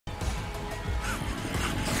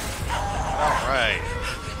Alright.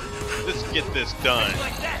 Let's get this done.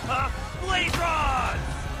 Like that, huh? Blaze rods!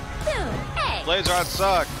 Hey! Blaze rods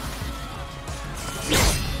suck.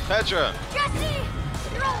 Petra! Jesse!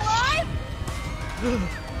 You're alive?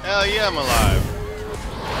 Hell yeah, I'm alive.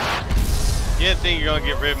 You didn't think you're gonna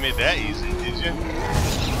get rid of me that easy, did you?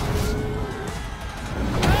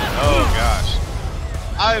 Oh gosh.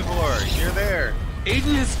 Ivor, you're there.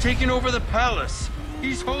 Aiden has taken over the palace.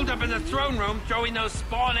 He's holed up in the throne room throwing those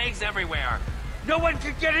spawn eggs everywhere. No one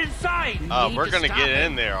can get inside. Oh, we're gonna get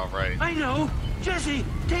in there, alright. I know. Jesse,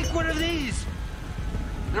 take one of these.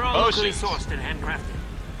 They're all locally sourced and handcrafted.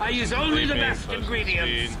 I use only the best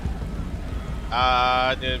ingredients.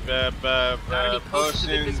 Potion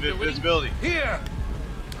invisibility. Here.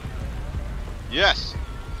 Yes.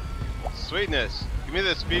 Sweetness. Give me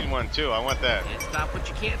the speed one too. I want that. Can't stop what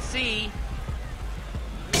you can't see.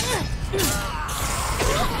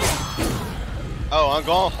 Oh, I'm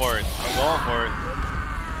going for it. I'm going for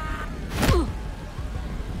it.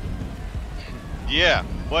 Yeah.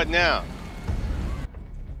 What now?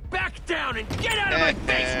 Back down and get out of my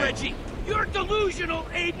face, Reggie! You're delusional,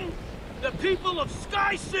 Aiden! The people of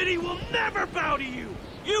Sky City will never bow to you!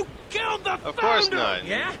 You killed the founder! Of course not.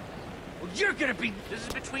 Yeah? Well, you're gonna be... This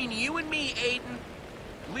is between you and me, Aiden.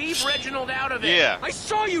 Leave Reginald out of it. Yeah. I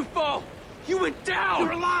saw you fall! You went down!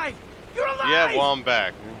 You're alive! You're alive! Yeah, well, I'm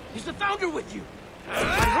back. Is the founder with you?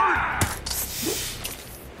 I heard!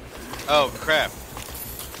 Oh, crap.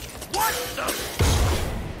 What the...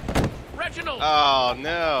 Reginald! Oh,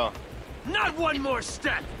 no. Not one more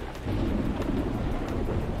step!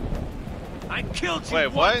 I killed you Wait,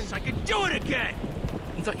 once! what? I can do it again!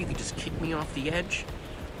 You thought you could just kick me off the edge?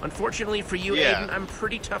 Unfortunately for you, Yeah. Aiden, I'm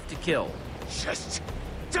pretty tough to kill. Just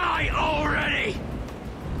die already!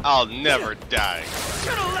 I'll never die.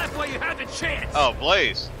 Should've left while you had the chance! Oh,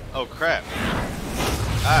 Blaze. Oh, crap.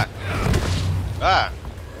 Ah. Ah.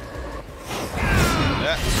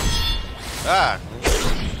 Yeah. Ah.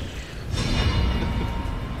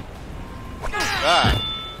 Ah.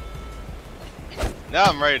 Now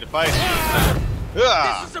I'm ready to fight you. This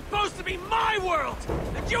Ah. is supposed to be my world,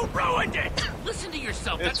 and you ruined it! Listen to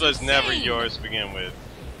yourself. This That's was never insane. yours to begin with.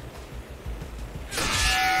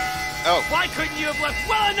 Oh. Why couldn't you have left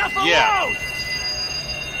well enough alone? Yeah.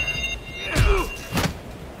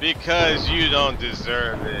 Because you don't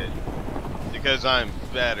deserve it. Because I'm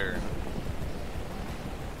better.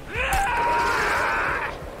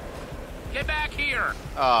 Get back here.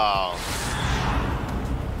 Oh.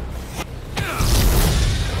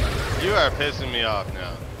 You are pissing me off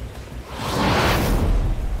now.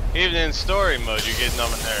 Even in story mode, you're getting on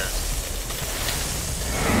my nerves.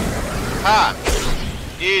 Ha!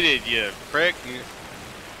 Eat it, you prick.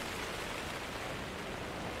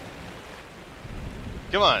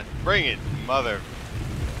 Come on, bring it, mother.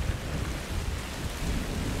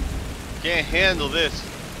 Can't handle this.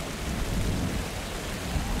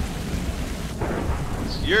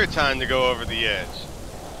 It's your time to go over the edge.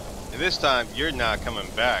 And this time, you're not coming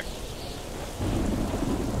back.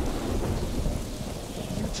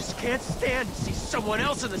 You just can't stand to see someone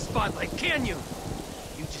else in the spotlight, can you?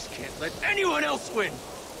 You just can't let anyone else win.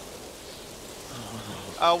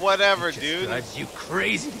 Oh, whatever, It just dude. drives you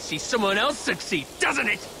crazy to see someone else succeed, doesn't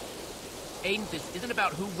it? Aiden, this isn't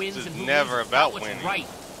about who wins This is and who never loses. It's about what's winning. right.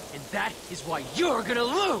 And that is why you're gonna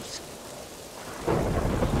lose.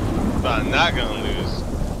 But I'm not gonna lose.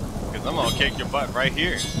 Because I'm gonna kick your butt right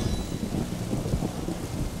here.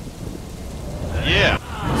 Yeah.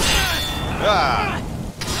 Ah.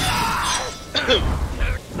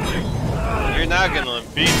 You're not gonna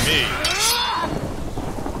beat me.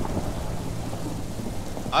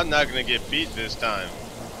 I'm not gonna get beat this time.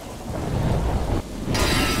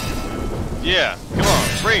 Yeah, come on,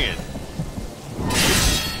 bring it.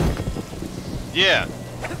 Yeah.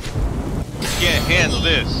 You can't handle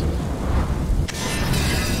this.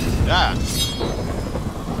 Ah.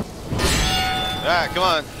 Ah, come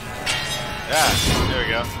on. Ah, there we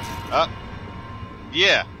go. Up.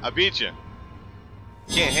 Yeah, I beat you.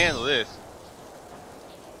 Can't handle this.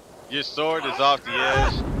 Your sword is off the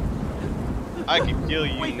edge. I can kill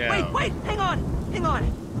you now. Wait, hang on.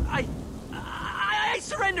 I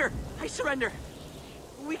surrender. I surrender.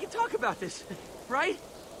 We can talk about this, right?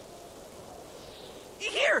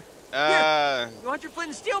 Here. Here. You want your flint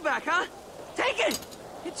and steel back, huh? Take it.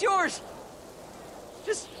 It's yours.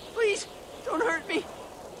 Just please don't hurt me.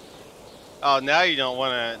 Oh, now you don't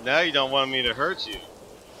want me to hurt you.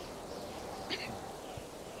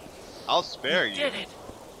 I'll spare you. Did it.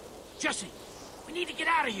 Jesse, we need to get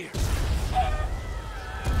out of here.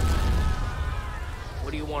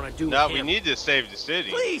 What do you want to do No, with we him? need to save the city.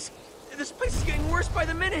 Please. This place is getting worse by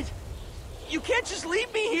the minute. You can't just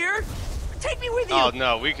leave me here. Take me with you. Oh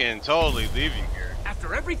no, we can totally leave you here.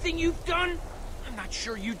 After everything you've done, I'm not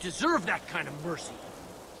sure you deserve that kind of mercy.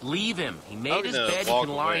 Leave him. He made his gonna bed, he walk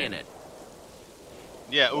can lie away. in it.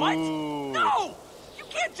 Yeah, What? ooh. No! You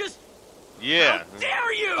can't just... Yeah. How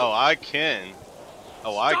dare you! Oh, I can.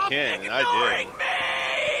 Oh, I Stop can, and I ignoring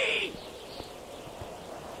did. me!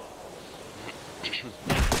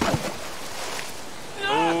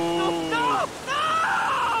 No! Ooh. No!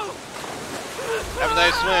 No! Have a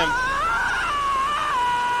nice swim.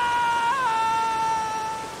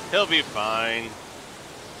 He'll be fine.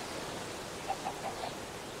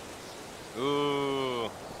 Ooh.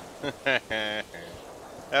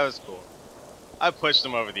 That was cool. I pushed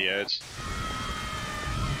him over the edge.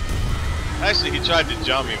 Actually, he tried to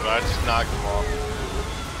jump me, but I just knocked him off.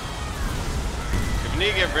 If you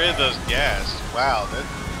need to get rid of those gas, wow, that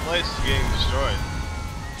place is getting destroyed.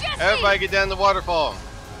 Jesse! Everybody get down the waterfall.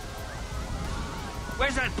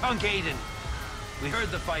 Where's that punk Aiden? We heard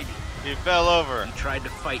the fighting. He fell over. He tried to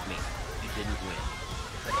fight me. He didn't win.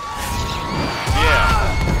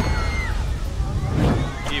 Yeah.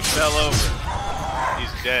 He fell over.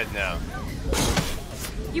 He's dead now.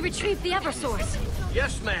 You retrieved the Eversource.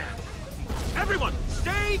 Yes, ma'am. Everyone,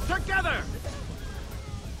 stay together!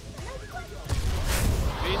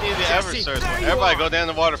 We need the Jesse, Eversource. there you Everybody are. go down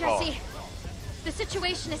the waterfall. Jesse, the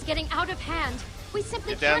situation is getting out of hand. We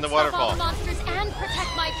simply Get down can't the stop all the waterfall. monsters and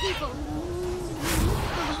protect my people.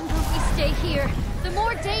 The longer we stay here, the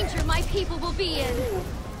more danger my people will be in.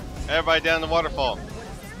 Everybody down the waterfall.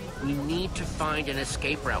 We need to find an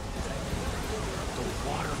escape route. The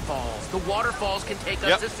waterfalls. The waterfalls can take us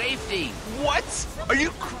Yep. to safety. What? Are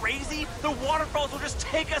you crazy? The waterfalls will just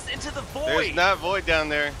take us into the void. There's not void down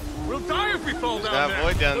there. We'll die if we fall There's down not there.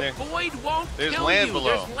 void down The there. void won't There's kill land you.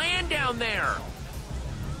 below. There's land down there.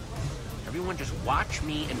 Everyone just watch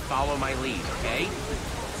me and follow my lead, okay?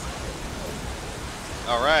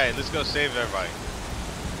 Alright, let's go save everybody.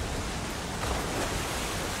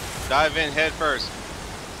 Dive in head first.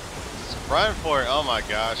 Just run for it. Oh my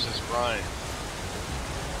gosh, just run.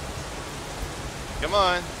 Come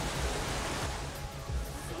on.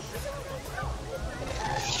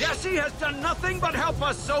 Jesse has done nothing but help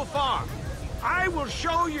us so far. I will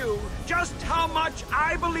show you just how much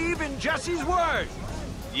I believe in Jesse's word.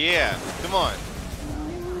 Yeah, come on.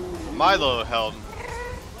 Milo held.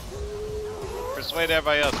 Persuade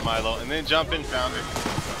everybody else, Milo, and then jump in, Founder.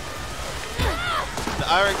 The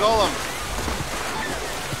Iron Golem.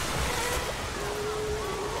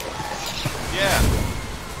 Yeah.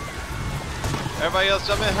 Everybody else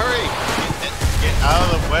jump in, hurry! Get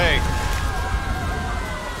out of the way.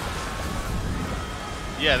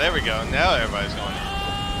 Yeah, there we go. Now everybody's going in.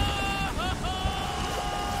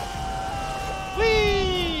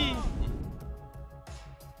 Whee!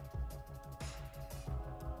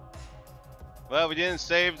 Well, we didn't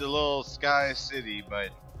save the little sky city, but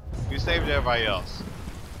we saved everybody else.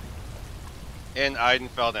 And Aiden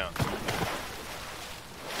fell down.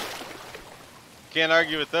 Can't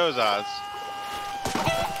argue with those odds.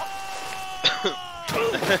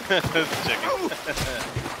 It's chicken.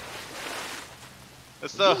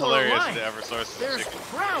 It's so You are hilarious, lying. the Eversource is There's chicken.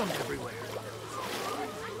 ground everywhere.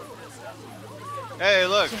 Hey,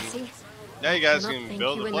 look. Jesse, Now you guys cannot can thank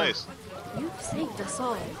build you the place. enough. You've saved us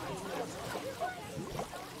all.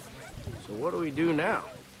 So what do we do now?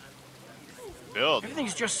 Build.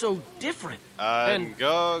 Everything's just so different. And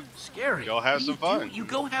go Scary. have What do some you fun. do? You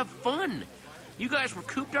go have fun. You guys were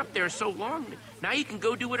cooped up there so long. Now you can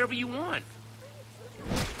go do whatever you want.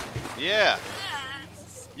 Yeah.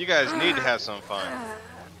 You guys need to have some fun.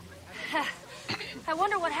 I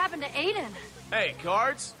wonder what happened to Aiden. Hey,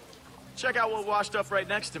 guards. Check out what washed up right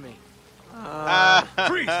next to me.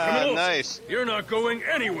 Freeze, criminals. Nice. You're not going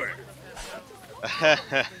anywhere.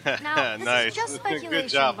 Now, this Nice. is just speculation, Good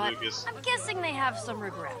job, but Lucas. I'm guessing they have some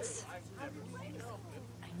regrets. I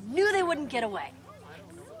knew they wouldn't get away.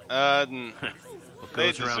 What They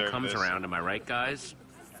goes around deserve comes this. around, am I right, guys?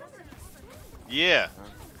 Yeah.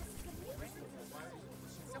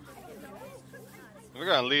 We're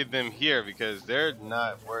gonna leave them here because they're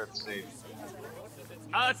not worth saving.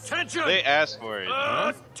 Attention! They asked for it.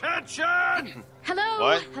 Attention! Hello,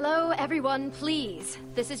 What? hello, everyone, please.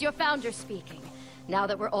 This is your founder speaking. Now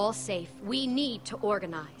that we're all safe, we need to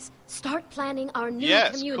organize. Start planning our new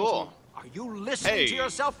Yes, community. cool. Are you listening Hey, to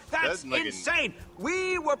yourself? That's that's like an- insane!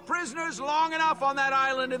 We were prisoners long enough on that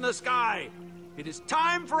island in the sky. It is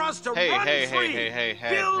time for us to Hey, run hey, free. hey.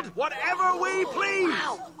 Build whatever we please.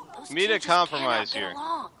 Wow, those Meet two a just cannot compromise get here.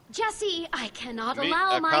 along. Jesse, I cannot Meet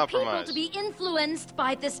allow a my people compromise. to be influenced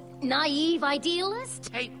by this naive idealist.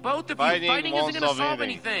 Hey, both of Fighting you, fighting won't isn't gonna solve solve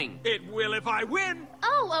anything. anything. It will if I win.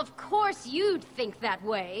 Oh, of course you'd think that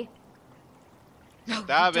way. No,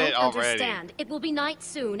 Stop you it don't already. understand. It will be night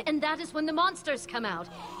soon, and that is when the monsters come out.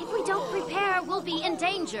 If we don't prepare, we'll be in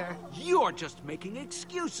danger. You're just making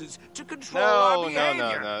excuses to control No, our no,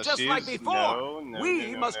 behavior. no. Just like She's- before. no,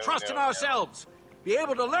 We no, must no, trust no, in no. ourselves. Be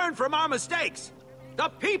able to learn from our mistakes. The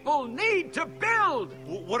people need to build.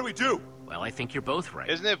 What do we do? Well, I think you're both right.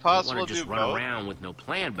 Isn't it You don't possible wanna to just do run both? around with no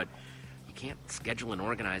plan, but you can't schedule and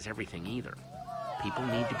organize everything either. People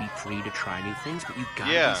need to be free to try new things, but you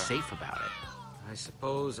gotta Yeah. be safe about it. I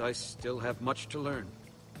suppose I still have much to learn.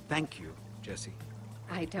 Thank you, Jesse.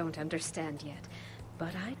 I don't understand yet,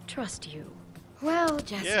 but I trust you. Well,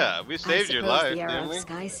 Jesse, Yeah, we saved I your suppose life, the era didn't of we?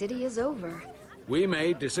 Sky City is over. We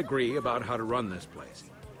may disagree about how to run this place,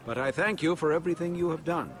 but I thank you for everything you have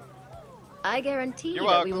done. I guarantee You're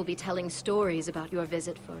that we welcome. will be telling stories about your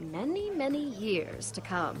visit for many, many years to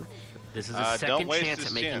come. This is a Don't second waste chance this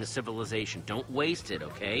at making chance. a civilization. Don't waste it,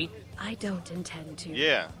 okay? I don't intend to.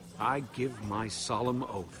 Yeah. I give my solemn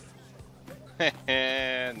oath.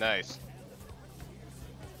 Nice.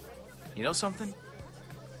 You know something?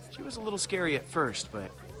 She was a little scary at first,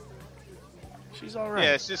 but she's all right.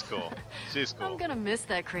 Yeah, she's cool. She's I'm cool. gonna miss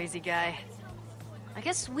that crazy guy. I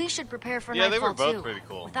guess we should prepare for Yeah, they nightfall were both too. pretty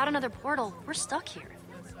cool. Without another portal, we're stuck here.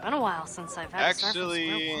 It's been a while since I've had to start from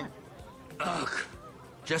Actually, square one. Ugh.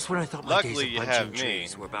 Just when I thought my Luckily, days you of have punching me.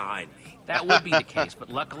 trees were behind me. That would be the case, but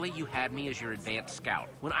luckily you had me as your advanced scout.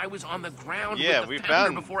 When I was on the ground Yeah, with we the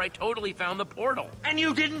founder found- before I totally found the portal. And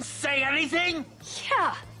you didn't say anything?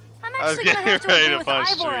 Yeah, I'm I was actually gonna have to getting ready agree to with punch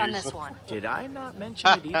Ivor on trees. this one. Did I not mention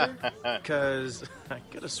it either? Because I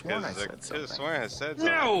could have sworn I Because I said could have something. sworn I said something.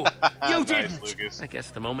 No, you Nice, didn't. Lucas. I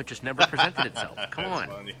guess the moment just never presented itself. Come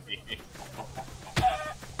That's on. funny.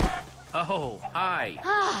 Oh, hi.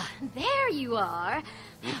 Ah, there you are.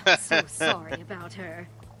 So sorry about her.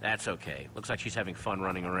 That's okay. Looks like she's having fun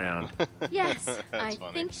running around. Yes, I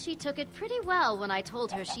funny. think she took it pretty well when I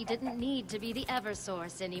told her she didn't need to be the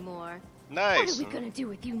Eversource anymore. What Nice. are we gonna do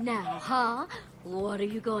with you now, huh? What are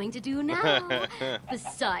you going to do now?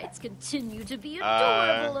 Besides, continue to be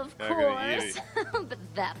adorable, of I'm gonna course. But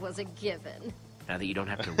that was a given. Now that you don't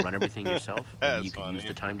have to run everything yourself, maybe That's you can funny. use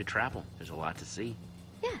the time to travel. There's a lot to see.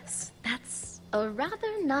 Yes, that's a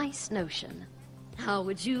rather nice notion. How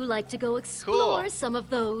would you like to go explore Cool. some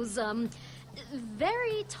of those,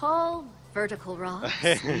 very tall vertical rocks?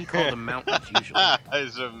 We call them mountains usually.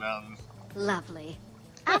 Eyes of mountains. Lovely.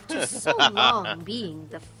 After so long being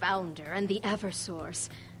the founder and the Eversource,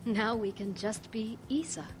 now we can just be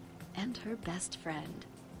Isa and her best friend.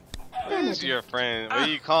 What is your friend? What are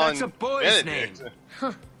you calling That's a boy's Benedict?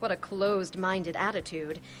 Huh, what a closed-minded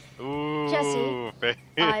attitude. Ooh, Jesse,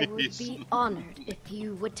 I would face. be honored if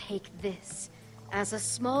you would take this as a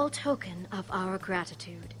small token of our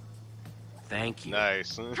gratitude. Thank you.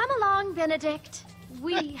 Nice. Come along, Benedict.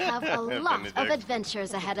 We have a lot of Benedict.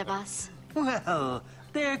 adventures ahead of us. Well,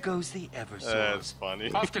 there goes the That's Eversource.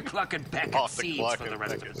 funny. Off to cluck and peck at Off to seeds cluck for the and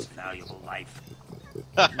rest peck of at his valuable life.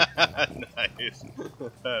 Nice.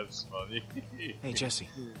 That's funny. Hey, Jesse.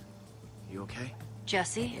 You okay?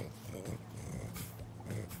 Jesse?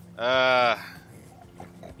 Uh,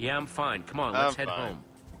 Yeah, I'm fine. Come on, I'm let's head fine. home.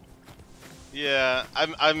 yeah,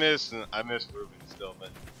 I miss Ruben still, but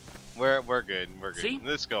we're good. We're good. See?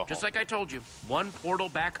 Let's go. Just home. like I told you. One portal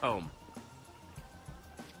back home.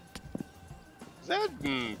 Is that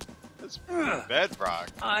that's bedrock?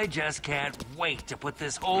 I just can't wait to put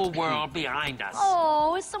this whole world behind us.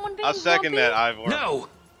 Oh, is someone being I'll second grumpy? that, Ivor. No!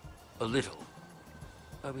 A little.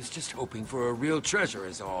 I was just hoping for a real treasure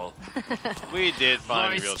is all. We did My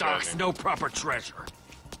find a real stock's treasure. no proper treasure.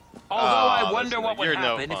 Although Aw, I wonder listen, what would you're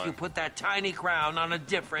no happen if fun. you put that tiny crown on a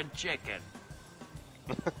different chicken.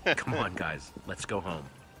 Come on, guys. Let's go home.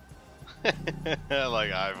 I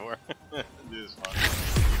like Ivor. This is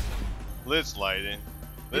fun. Let's light it.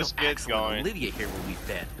 Let's Little get Axel and going. Olivia here will be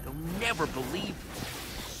fed. They'll never believe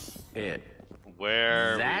it.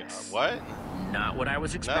 Where That's we are. What? Not what I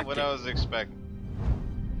was expecting. Not what I was expecting.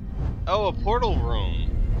 Oh, a portal room.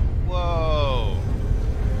 Whoa.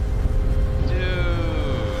 Dude.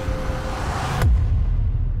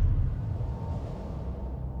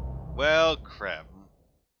 Well, crap.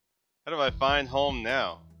 How do I find home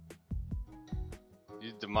now?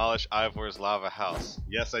 You demolished Ivor's lava house.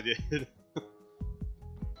 Yes, I did.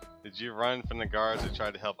 Did you run from the guards or try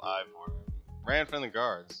to help Ivor? Ran from the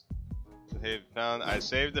guards. I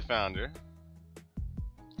saved the founder.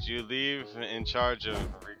 Did you leave in charge of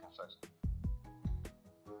reconstruction?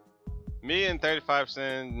 Me and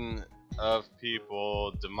 35% of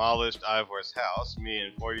people demolished Ivor's house. Me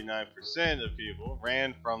and 49% of people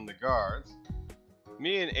ran from the guards.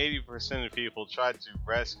 Me and 80% of people tried to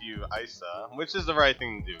rescue Isa, which is the right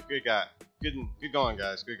thing to do. Good guy. Good going,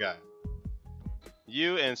 guys. Good guy.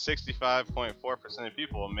 You and 65.4% of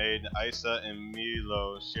people made Isa and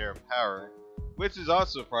Milo share power, which is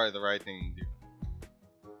also probably the right thing to do.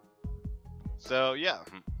 So, yeah.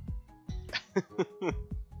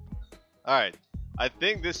 Alright. I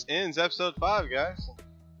think this ends episode 5, guys.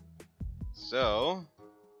 So,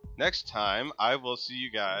 next time, I will see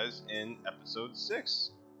you guys in episode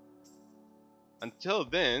 6. Until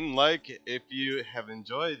then, like if you have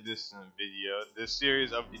enjoyed this video, this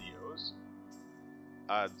series of videos.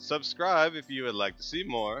 Subscribe if you would like to see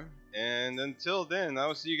more. And until then, I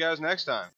will see you guys next time.